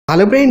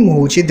Hello friend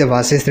मुझे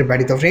देवाशीष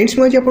त्रिपाठी। तो friends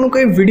मुझे आपको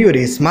ये वीडियो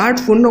रे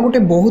स्मार्टफोन गोटे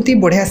बहुत ही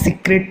बढ़िया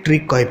सिक्रेट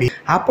ट्रिक कहबी।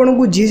 आपन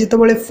को जी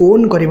जिते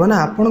फोन करिवो ना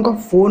आपण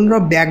फोन रो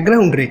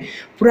बैकग्राउंड रे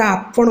पूरा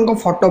आपण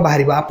फोटो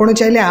बाहर आपड़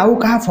चाहिए आउ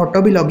क्या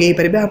फोटो भी लगे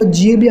पारे।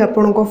 जी भी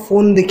आपण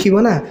फोन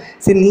देखिबो ना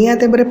से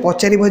निहाते बरे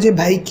पचारिबो जे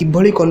भाई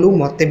किभली कलु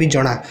मते भी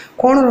जना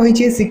कौन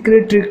रही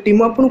सिक्रेट ट्रिक टी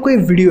मुझे ये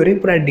वीडियो रे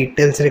पूरा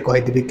डिटेल्स रे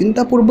कहीदेवी।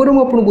 किंतु पूर्व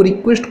मुझे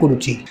रिक्वेस्ट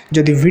करुच्ची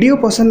जदि वीडियो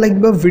पसंद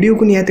लगे वीडियो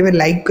को निहाते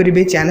लाइक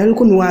करेंगे, चैनल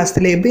को नुआ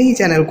आसते ही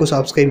चैनल को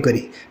सब्सक्राइब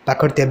करी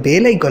पाखर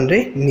बेल आइकन रे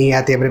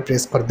निहाती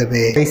प्रेस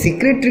करदे।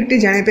 सिक्रेट ट्रिक टी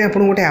जाने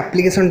आपको गोटे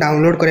एप्लिकेशन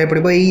डाउनलोड करा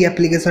पड़ो। ये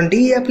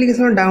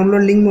एप्लिकेशन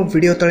डाउनलोड लिंक मो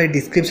वीडियो तले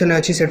डिस्क्रिप्शन में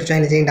अच्छी से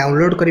चाहिए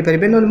डाउनलोड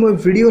करेंगे। ना मो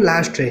वीडियो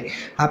लास्ट रे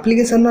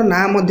एप्लिकेशन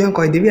नाम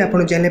कहीदेवी आप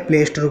चाहिए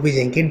प्ले स्टोर भी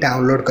जाकि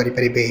डाउनलोड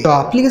करेंगे। तो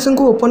एप्लिकेशन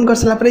को ओपन कर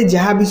सारा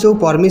जहाँ भी सब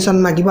परमिशन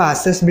मांग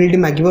आक्सेसबिलिटी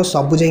मांग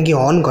सब जाकि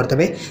ऑन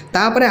करदे।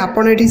 तापर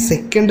आपड़ ये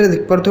सेकेंड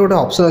देख पारे गोटे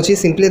ऑप्शन अच्छी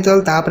सिंपली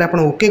तापर आप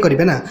ओके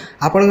करेंगे ना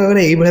आपन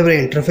भाई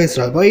इंटरफेस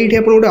रही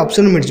गोटे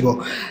ऑप्शन मिल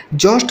जाए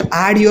just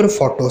odd your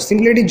photo.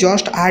 Simply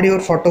just odd your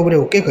photo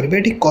okay करेंगे।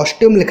 ये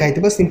कस्ट्यूम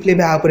लिखाई सिंपली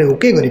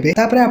ओके करेंगे।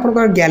 आप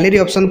गैलेरी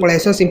ऑप्शन पलि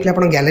आस सिंपली आप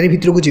गैलेरी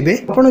भीतर को जी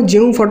आप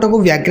जो फोटो को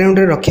बैकग्राउंड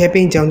में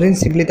रखापी चाहते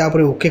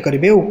सिंपली ओके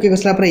करेंगे। ओके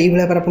कर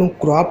ये आपको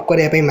क्रॉप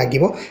करने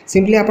मांग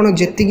सिंपली आप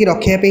जी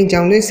रखापी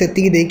चाहते से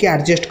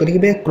एडजस्ट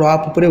करके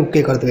क्रॉप उपर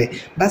ओके करदे।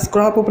 बस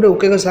क्रॉप उपर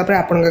ओके कर सारा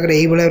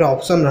ये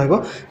ऑप्शन रहा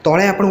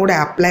तले आप गोटे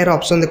अप्लाई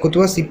ऑप्शन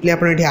देखुव सिंपली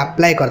आप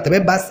अप्लाई करदे।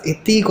 बस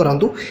एति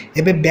करूँ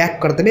एबे बैक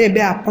करदे। एबे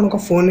आपन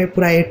फोन में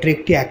पूरा ये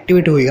ट्रिक टी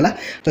एक्टिवेट हो गला।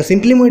 तो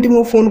सिंपली मुझे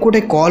मो फोन को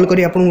कॉल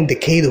करी आपको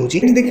देखई दूची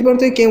देखि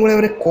पारे के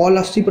भाई कॉल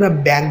आसी पूरा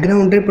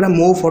बैकग्राउंड रे पूरा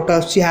मो फोटो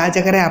आसी आ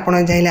जगह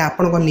आपन चाहिए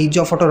आपन निज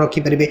फोटो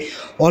रखिपारे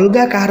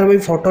अलग कहार भी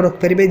फोटो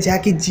रखिपारे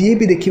जहाँकि जी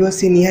भी देखिए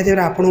सी निहाती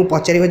आपको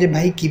पचार जे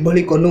भाई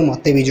किभली कलु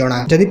मते भी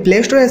जना। जदि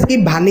प्ले स्टोर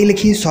आसिक भानी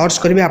लिखी सर्च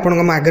करेंगे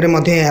आपन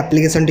आगे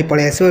एप्लिकेशन टी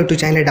पलि आसो एटू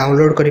चाहिए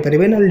डाउनलोड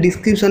करेंगे। ना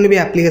डिस्क्रिप्शन भी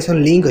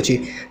एप्लिकेशन लिंक अच्छी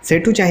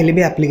सेठू चाहिए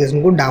भी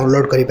एप्लिकेशन को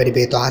डाउनलोड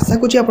करेंगे। तो आशा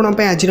करूँ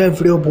आप आज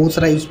वीडियो बहुत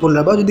सारा यूजफुल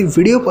रहा। जदि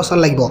वीडियो पसंद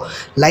लगे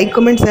लाइक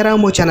कमेंट शेयर और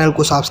मो चैनल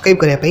को सब्सक्राइब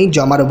करने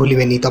जमार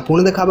भूलें। तो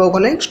पुणी देखा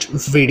नेक्स्ट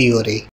वीडियो रे।